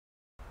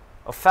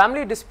A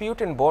family dispute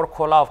in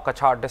Borkhola of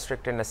Kachar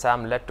district in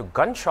Assam led to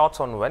gunshots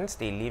on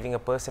Wednesday, leaving a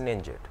person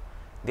injured.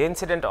 The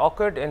incident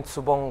occurred in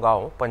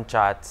Subonggaon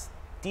Panchayat's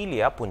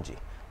Tilia Punji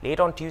late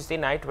on Tuesday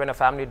night when a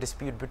family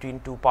dispute between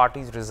two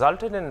parties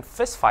resulted in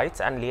fistfights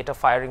and later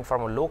firing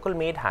from a local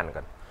made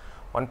handgun.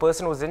 One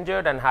person was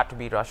injured and had to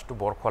be rushed to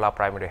Borkhola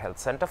Primary Health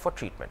Center for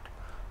treatment.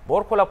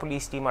 Borkhola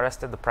police team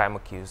arrested the prime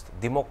accused,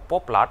 Dimok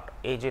Poplat,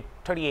 aged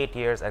 38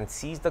 years, and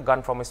seized the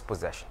gun from his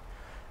possession.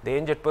 The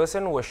injured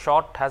person who was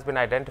shot has been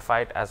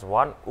identified as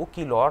one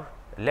Ukilor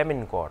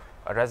Leminkor,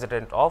 a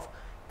resident of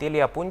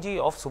Teliapunji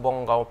of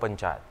Subonggaon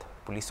Panchayat.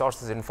 Police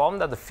sources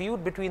informed that the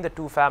feud between the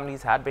two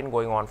families had been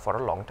going on for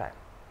a long time.